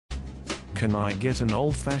Can I get an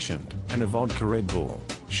old-fashioned and a vodka Red Bull?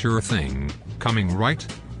 Sure thing, coming right.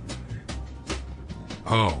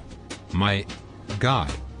 Oh. My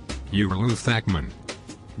God. You're Lou Thackman.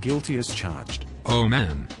 Guilty as charged. Oh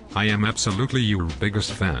man, I am absolutely your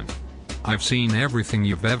biggest fan. I've seen everything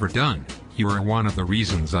you've ever done. You are one of the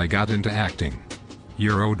reasons I got into acting.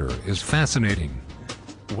 Your odor is fascinating.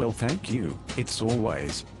 Well, thank you. It's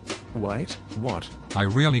always... Wait, what? I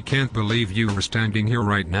really can't believe you are standing here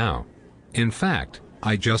right now. In fact,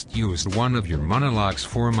 I just used one of your monologues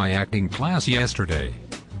for my acting class yesterday.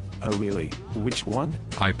 Oh really? Which one?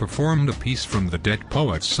 I performed a piece from the Dead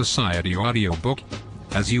Poets Society audiobook.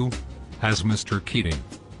 As you. As Mr. Keating.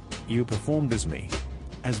 You performed as me?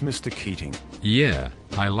 As Mr. Keating? Yeah,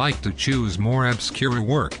 I like to choose more obscure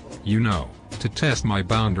work, you know, to test my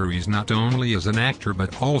boundaries not only as an actor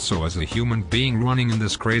but also as a human being running in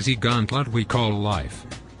this crazy gauntlet we call life.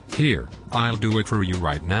 Here, I'll do it for you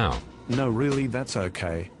right now. No really, that's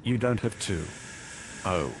okay, you don't have to.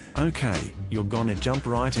 Oh, okay, you're gonna jump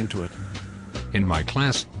right into it. In my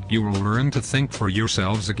class, you will learn to think for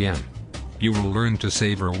yourselves again. You will learn to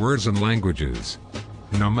savor words and languages.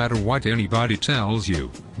 No matter what anybody tells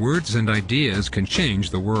you, words and ideas can change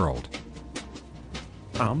the world.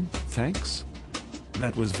 Thanks?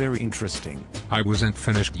 That was very interesting. I wasn't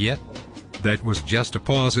finished yet. That was just a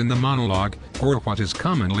pause in the monologue, or what is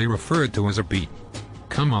commonly referred to as a beat.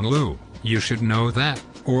 Come on Lou, you should know that,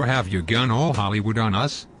 or have you gone all Hollywood on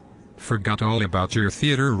us? Forgot all about your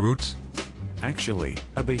theater roots? Actually,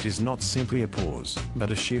 a beat is not simply a pause,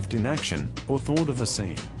 but a shift in action, or thought of a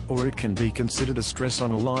scene, or it can be considered a stress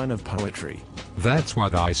on a line of poetry. That's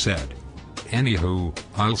what I said. Anywho,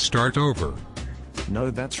 I'll start over.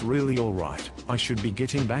 No, that's really alright, I should be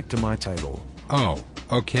getting back to my table. Oh,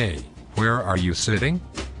 okay, where are you sitting?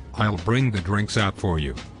 I'll bring the drinks out for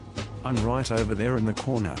you. I'm right over there in the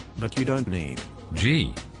corner, but you don't need.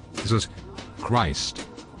 Jesus Christ.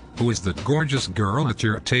 Who is that gorgeous girl at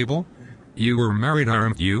your table? You were married,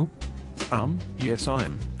 aren't you? Yes I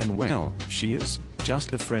am, and well, she is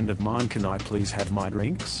just a friend of mine. Can I please have my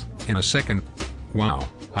drinks? In a second. Wow,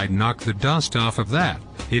 I'd knock the dust off of that,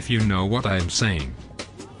 if you know what I'm saying.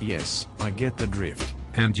 Yes, I get the drift.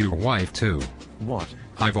 And your wife too. What?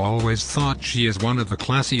 I've always thought she is one of the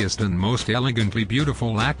classiest and most elegantly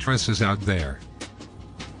beautiful actresses out there.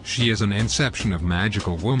 She is an inception of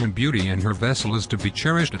magical woman beauty, and her vessel is to be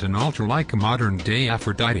cherished at an altar like a modern-day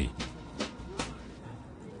Aphrodite.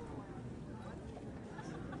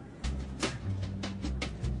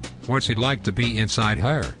 What's it like to be inside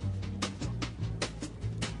her?